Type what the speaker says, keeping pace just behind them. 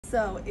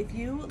So if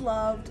you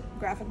loved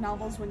graphic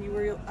novels when you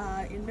were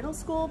in middle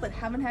school but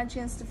haven't had a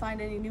chance to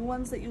find any new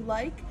ones that you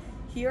like,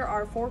 here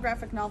are 4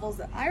 graphic novels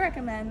that I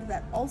recommend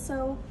that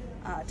also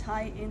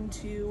tie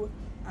into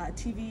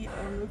TV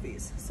or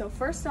movies. So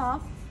first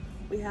off,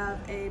 we have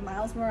a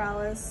Miles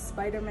Morales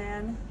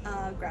Spider-Man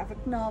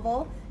graphic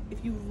novel.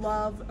 If you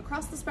love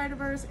Across the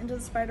Spider-Verse, Into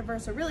the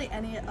Spider-Verse, or really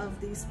any of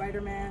the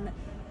Spider-Man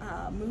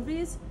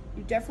movies,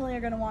 you definitely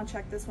are going to want to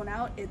check this one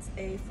out. It's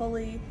a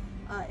fully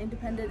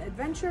independent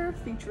adventure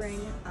featuring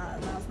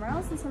Miles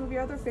Morales and some of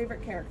your other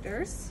favorite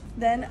characters.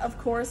 Then, of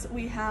course,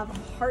 we have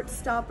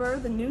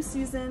Heartstopper. The new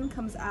season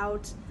comes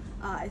out,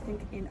 I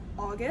think, in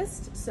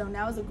August. So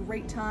now is a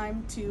great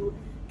time to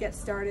get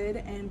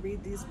started and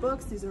read these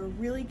books. These are a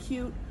really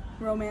cute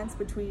romance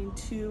between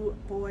 2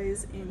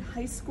 boys in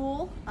high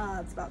school.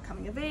 It's about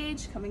coming of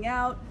age, coming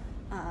out,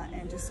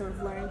 and just sort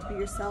of learning to be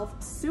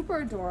yourself. Super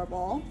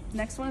adorable.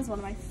 Next one is one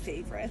of my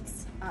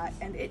favorites,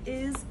 and it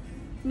is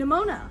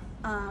Nimona.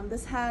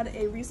 This had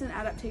a recent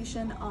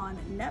adaptation on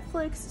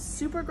Netflix.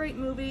 Super great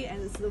movie,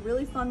 and it's a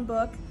really fun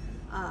book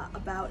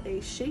about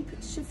a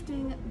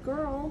shape-shifting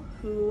girl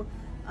who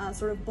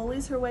sort of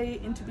bullies her way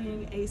into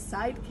being a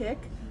sidekick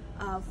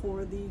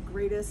for the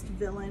greatest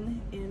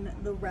villain in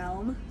the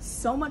realm.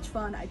 So much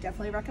fun, I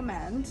definitely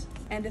recommend.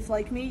 And if,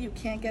 like me, you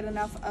can't get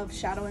enough of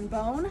Shadow and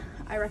Bone,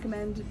 I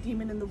recommend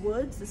Demon in the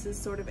Woods. This is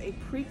sort of a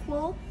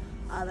prequel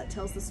that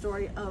tells the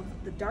story of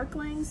the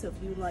Darkling. So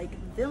if you like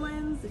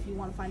villains, if you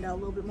want to find out a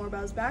little bit more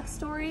about his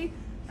backstory,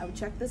 I would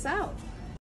check this out.